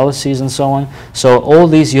linguistic analyses, and so on. So all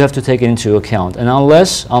these you have to take into account. And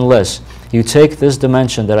unless you take this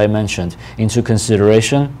dimension that I mentioned into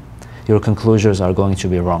consideration, your conclusions are going to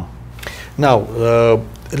be wrong. Now,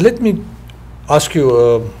 let me ask you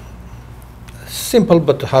a simple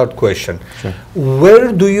but hard question. Sure.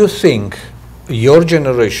 Where do you think your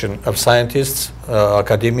generation of scientists,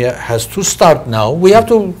 academia, has to start now? We have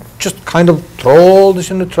to just kind of throw all this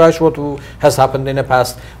in the trash, what has happened in the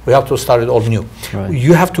past. We have to start it all new. Right.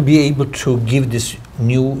 You have to be able to give this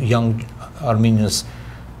new young Armenians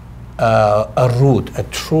a route, a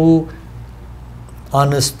true,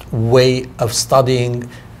 honest way of studying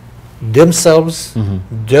themselves,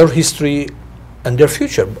 their history, and their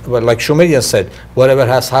future. But like Sumerian said, whatever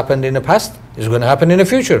has happened in the past is going to happen in the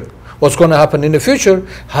future. What's going to happen in the future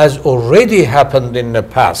has already happened in the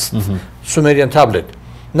past. Sumerian tablet.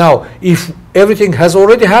 Now, if everything has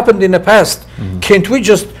already happened in the past, can't we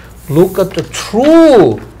just look at the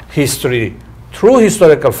true history, true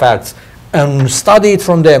historical facts, and study it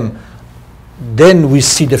from them? Then we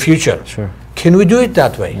see the future. Sure. Can we do it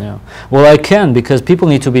that way? Yeah. Well, I can, because people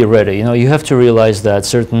need to be ready. You know, you have to realize that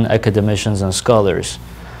certain academicians and scholars,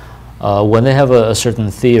 when they have a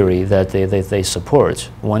certain theory that they support,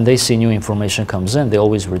 when they see new information comes in, they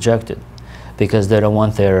always reject it, because they don't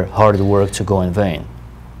want their hard work to go in vain.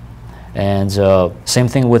 And same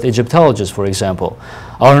thing with Egyptologists, for example.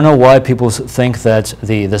 I don't know why people think that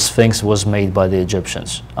the Sphinx was made by the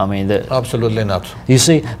Egyptians. I mean, absolutely not. You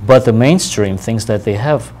see, but the mainstream thinks that they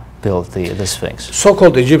have built the Sphinx.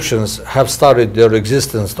 So-called Egyptians have started their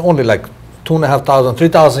existence only like 2,500,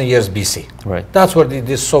 3,000 years BC. Right. That's where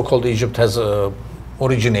this so-called Egypt has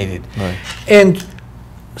originated. Right. And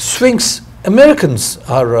Sphinx, Americans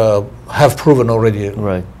are have proven already.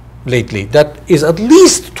 Right. Lately, that is at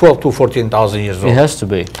least 12 to 14,000 years old. It has to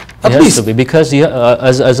be. At it least. has to be, because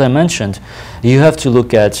as I mentioned, you have to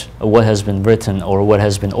look at what has been written or what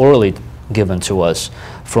has been orally given to us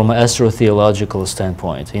from an astrotheological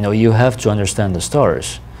standpoint. You know, you have to understand the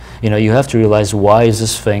stars. You know, you have to realize why is the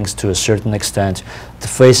Sphinx to a certain extent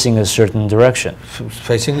facing a certain direction.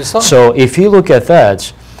 Facing the sun. So if you look at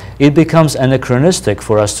that, it becomes anachronistic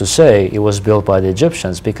for us to say it was built by the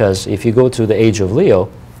Egyptians, because if you go to the age of Leo,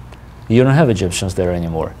 you don't have Egyptians there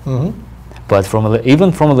anymore. But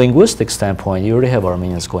even from a linguistic standpoint, you already have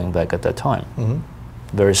Armenians going back at that time.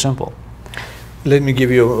 Very simple. Let me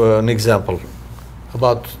give you an example.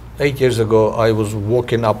 About 8 years ago, I was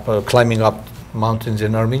walking up, climbing up mountains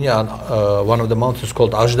in Armenia, and one of the mountains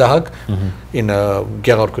called Ajdahag in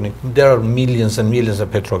Gegarkunik. There are millions and millions of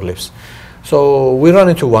petroglyphs. So we ran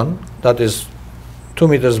into one that is 2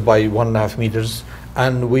 meters by 1.5 meters,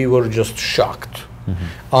 and we were just shocked.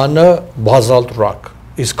 On a basalt rock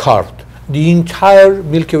is carved the entire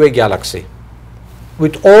Milky Way galaxy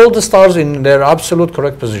with all the stars in their absolute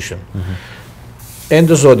correct position. And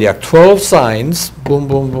the zodiac, 12 signs, boom,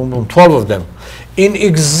 boom, boom, boom, 12 of them in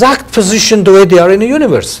exact position the way they are in the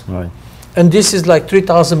universe. Right. And this is like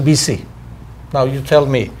 3000 BC. Now you tell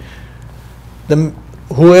me,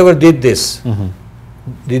 whoever did this,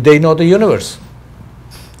 did they know the universe?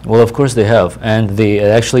 Well, of course they have, and it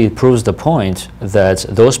actually proves the point that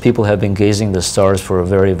those people have been gazing the stars for a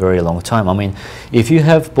very, very long time. I mean, if you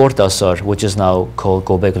have Portasar, which is now called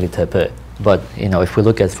Gobekli Tepe, but you know, if we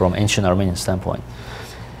look at it from ancient Armenian standpoint,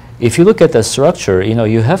 if you look at the structure, you know,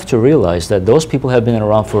 you have to realize that those people have been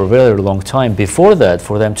around for a very long time. Before that,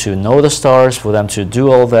 for them to know the stars, for them to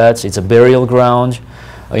do all that, it's a burial ground,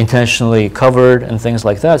 intentionally covered and things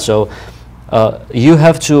like that. So you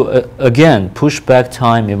have to, again, push back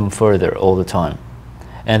time even further all the time.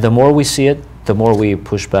 And the more we see it, the more we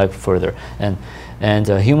push back further. And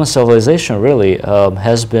human civilization really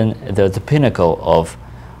has been the pinnacle of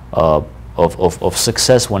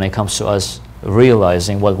success when it comes to us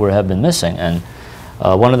realizing what we have been missing. And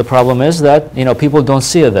one of the problem is that, you know, people don't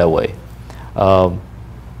see it that way.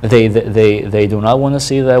 They do not want to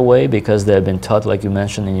see it that way because they have been taught, like you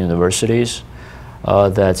mentioned, in universities,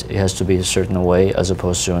 that it has to be a certain way as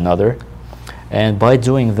opposed to another. And by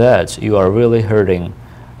doing that, you are really hurting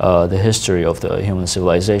the history of the human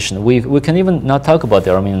civilization. We can even not talk about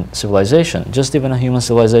the Armenian civilization, just even a human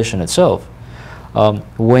civilization itself.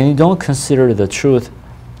 When you don't consider the truth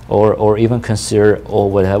or even consider all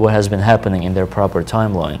what has been happening in their proper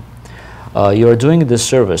timeline, you are doing a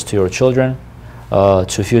disservice to your children,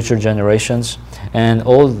 to future generations, and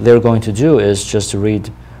all they're going to do is just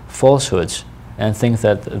read falsehoods and think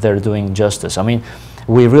that they're doing justice. I mean,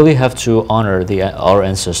 we really have to honor our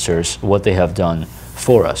ancestors, what they have done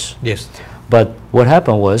for us. Yes. But what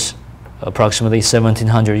happened was, approximately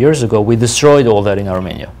 1700 years ago, we destroyed all that in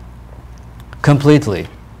Armenia. Completely.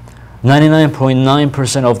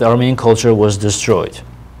 99.9% of the Armenian culture was destroyed.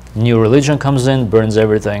 New religion comes in, burns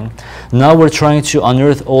everything. Now we're trying to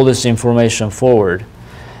unearth all this information forward,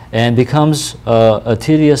 and becomes a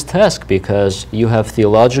tedious task because you have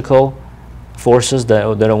theological forces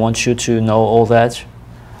that don't want you to know all that.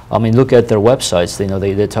 I mean, look at their websites. You know,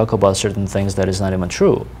 they talk about certain things that is not even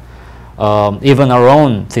true. Even our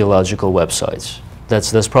own theological websites.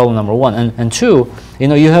 That's problem number one. And two, you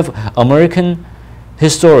know, you have American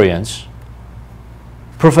historians,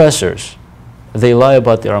 professors, they lie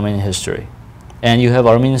about the Armenian history. And you have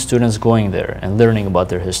Armenian students going there and learning about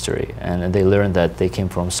their history, and they learn that they came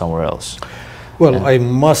from somewhere else. Well, and I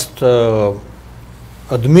must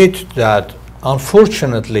admit that,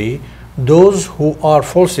 unfortunately, those who are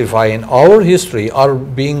falsifying our history are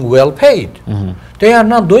being well paid. They are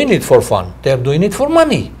not doing it for fun. They are doing it for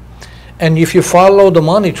money. And if you follow the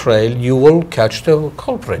money trail, you will catch the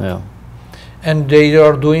culprit. Yeah. And they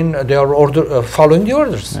are following the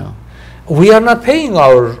orders. Yeah. We are not paying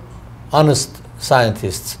our honest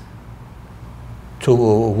scientists to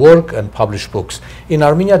work and publish books. In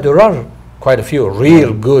Armenia, there are quite a few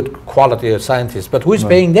real good quality scientists, but who is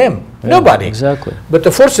paying them? Yeah, Nobody. exactly. But the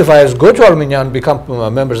falsifiers go to Armenia and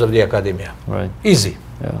become members of the academia. Right. Easy.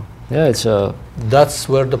 Yeah. Yeah, it's a... That's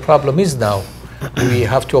where the problem is now. We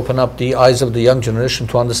have to open up the eyes of the young generation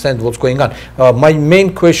to understand what's going on. My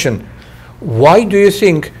main question, why do you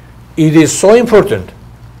think it is so important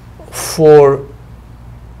for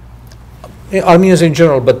Armenians in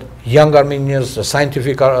general, but young Armenians,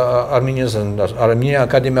 scientific Armenians and Armenian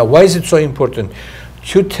academia, why is it so important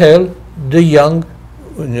to tell the young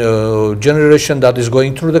generation that is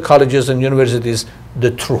going through the colleges and universities the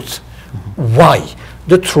truth? Why?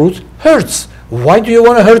 The truth hurts. Why do you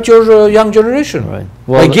want to hurt your young generation? Right.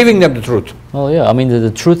 By giving them the truth. Well, yeah, I mean, the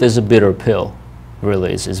truth is a bitter pill,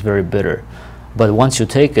 really. It's very bitter. But once you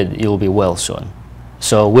take it, you'll be well soon.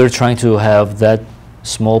 So we're trying to have that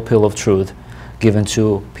small pill of truth given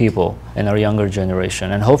to people in our younger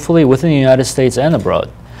generation, and hopefully within the United States and abroad.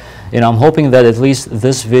 You know, I'm hoping that at least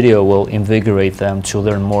this video will invigorate them to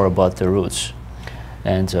learn more about their roots.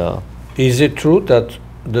 And is it true that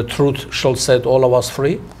the truth shall set all of us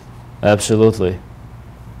free? Absolutely.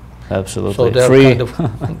 Absolutely. So they're free. kind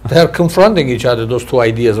of they're confronting each other, those two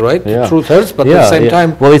ideas, right? Yeah. The truth hurts, but at the same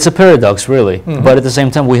time... Well, it's a paradox, really. But at the same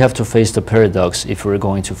time, we have to face the paradox if we're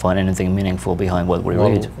going to find anything meaningful behind what we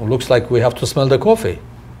read. Looks like we have to smell the coffee.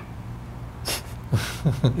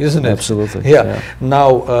 Isn't it? Absolutely. Yeah.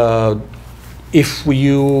 Now, if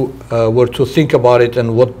you were to think about it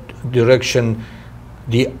and what direction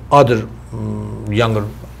the other younger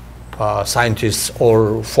scientists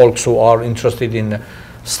or folks who are interested in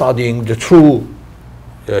studying the true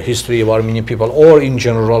history of Armenian people, or in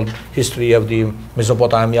general history of the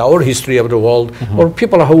Mesopotamia, or history of the world, or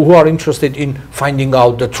people who are interested in finding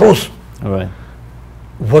out the truth, Right.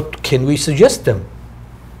 what can we suggest them?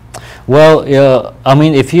 Well, yeah, I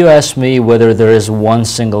mean, if you ask me whether there is one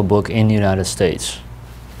single book in the United States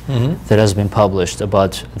that has been published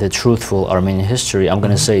about the truthful Armenian history, I'm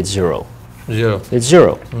going to say it's zero. Zero. It's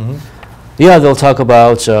zero. Yeah, they'll talk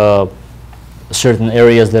about certain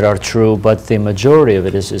areas that are true, but the majority of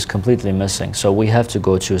it is completely missing. So we have to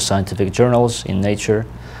go to scientific journals in Nature.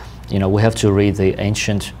 You know, we have to read the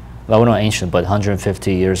ancient, well, not ancient, but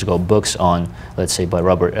 150 years ago books on, let's say, by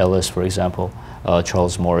Robert Ellis, for example,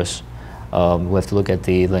 Charles Morris. We have to look at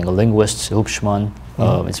the linguists, Hupschmann.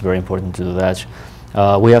 It's very important to do that.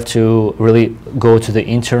 We have to really go to the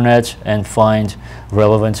internet and find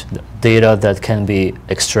relevant data that can be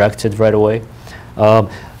extracted right away.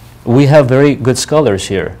 We have very good scholars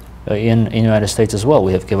here in the United States as well.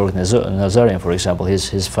 We have Georg Nazarian, for example.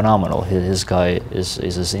 He's phenomenal. His guy is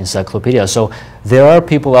an encyclopedia. So there are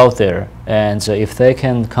people out there, and if they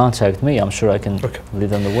can contact me, I'm sure I can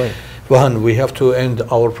lead them the way. Vahan, we have to end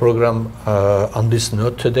our program on this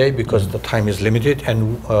note today because the time is limited,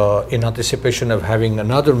 and in anticipation of having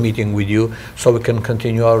another meeting with you so we can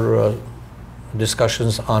continue our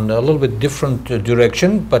discussions on a little bit different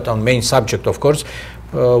direction, but on main subject, of course.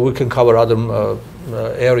 We can cover other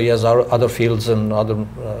areas, other fields and other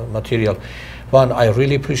material. Vahan, I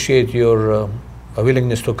really appreciate your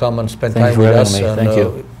willingness to come and spend time with us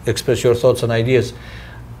and express your thoughts and ideas.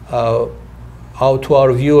 Out to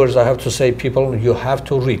our viewers, I have to say, people, you have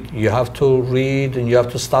to read. You have to read and you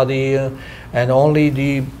have to study, and only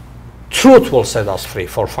the truth will set us free.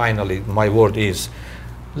 For finally, my word is,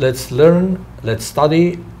 let's learn, let's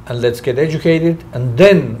study, and let's get educated, and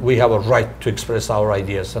then we have a right to express our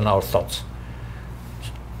ideas and our thoughts.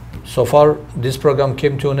 So far, this program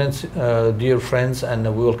came to an end, dear friends, and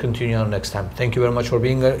we will continue on next time. Thank you very much for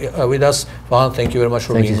being with us. Vahan, thank you very much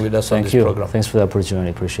for being with us on this program. Thanks for the opportunity.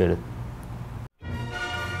 Appreciate it.